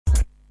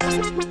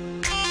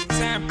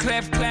Time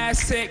Clef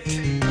Classic.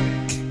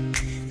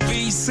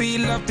 VC,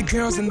 love the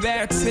girls and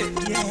that's it.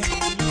 Yeah.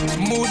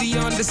 Moody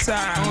on the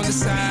side.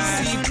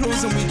 VC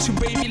cruising with you,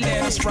 baby,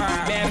 let us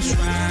ride.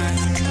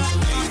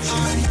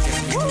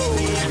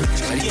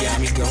 Shawty got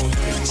me going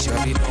crazy,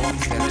 shawty know I'm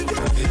feeling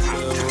good.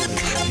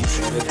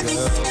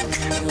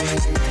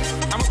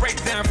 I'ma break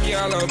it down for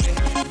y'all, okay?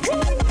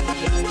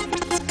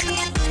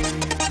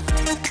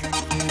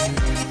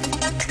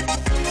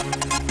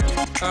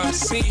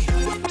 See,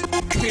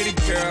 pretty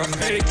girl,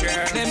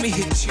 let me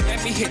hit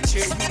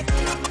you.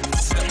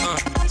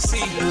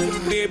 See,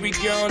 baby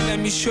girl, let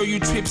me show you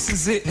trips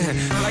is it.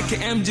 Like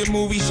an MJ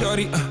movie,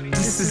 shorty,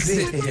 this is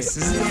it.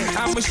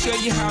 I'ma show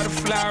you how to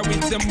fly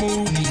with the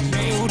movie.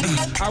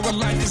 Our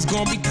life is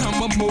gonna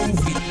become a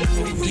movie.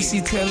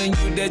 VC telling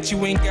you that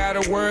you ain't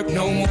gotta work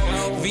no more.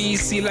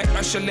 VC like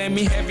Usher, let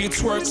me have you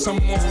twerk some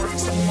more.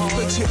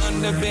 Put you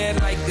under bed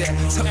like that,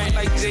 something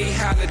like Jay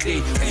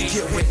Holiday. You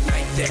get wet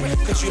like that,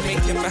 cause you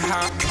make him a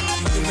hot,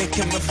 you make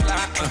him a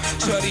fly.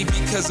 Shorty,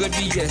 because of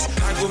BS,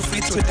 I go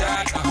free to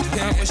die.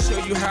 I'ma show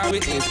you how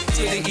it is.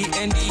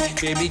 T-the-E-N-D,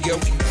 baby girl,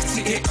 we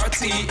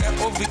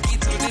T-A-R-T-F-O-V-E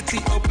to the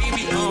T-O,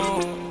 baby,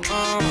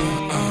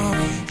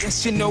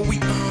 yes, you know we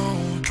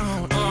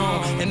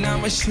and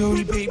I'ma show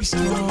you, baby,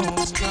 strong.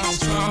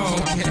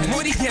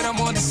 Moody, get I'm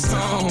on the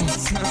song.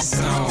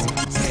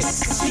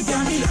 She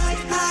got me high,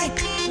 like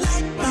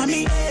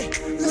Pami,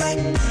 like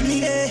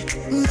Pami,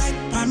 like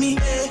Pami.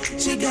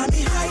 She got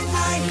me high,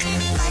 like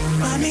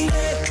Pami,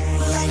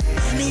 like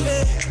Pami,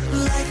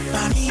 like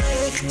Pami.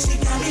 She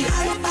got me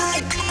high,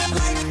 like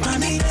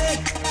Pami,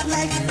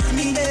 like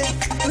Pami,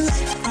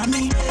 like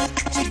Pami.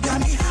 She got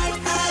me high,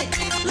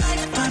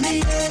 like Pami,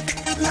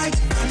 like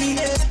Pami,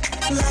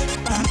 like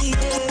Pami.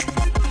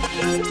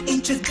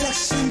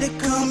 Introduction, they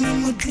call me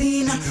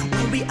Mudina.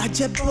 When we at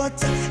your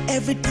border,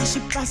 every time she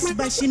passes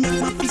by, she make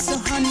my feel so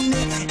honey.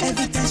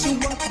 Every time she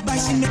walk by,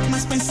 she make my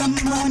spend some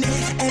money.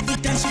 Every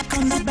time she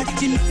comes back,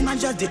 she make my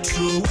jaw the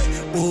true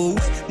way.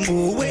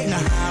 Move way, now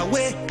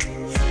highway.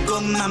 Go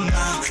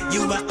mama,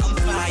 you are on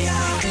fire.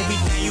 Every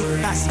time you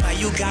pass by,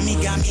 you got me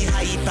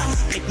hyper.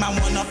 Make my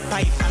wanna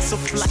pipe, so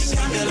flash the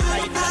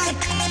light.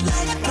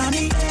 Like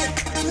Pami,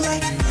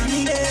 like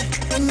Pami,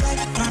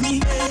 like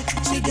Pami.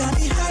 She got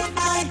me high,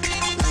 like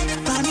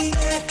Pami,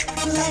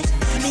 like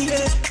Pami,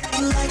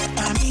 like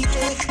Pami.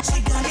 She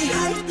got me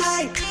high,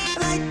 like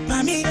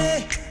Pami,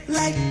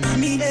 like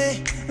Pami,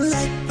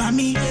 like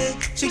Pami.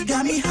 She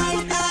got me high,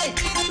 like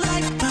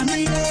Pami,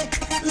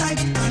 like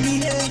Pami,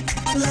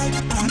 like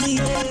Pami.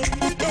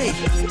 Hey,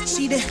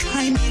 she dey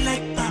high me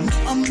like Pami.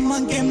 I'ma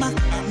get my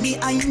Pami.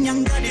 I'm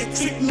younger, they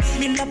treat me.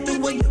 Me love the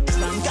way you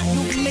slang, got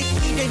you make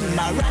me the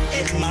Mara.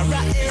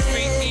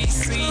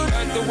 VEC,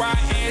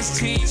 otherwise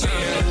TJ.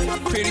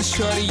 Pretty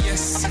shorty,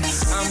 yes,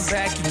 I'm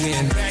back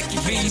again.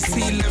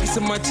 VC, love you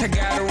so much, I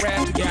gotta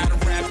rap.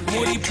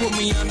 Moody put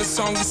me on the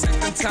song the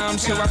second time,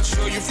 so I'll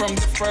show you from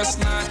the first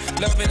line.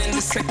 Loving in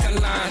the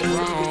second line.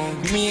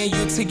 Me and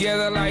you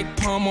together like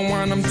palm and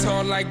wine. I'm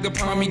tall like the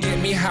Pami, get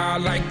me high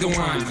like the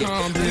wine.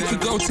 We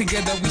could go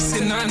together, we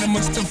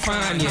synonymous to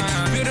find,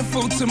 yeah.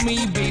 Beautiful to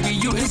me, baby,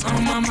 you is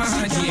on my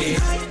mind, yeah.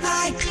 Like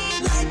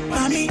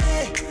Pami,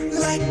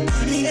 like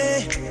Pami,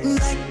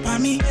 like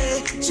Pami.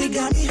 She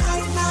got me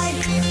high, like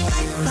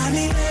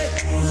Pami,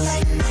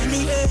 like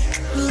Pami.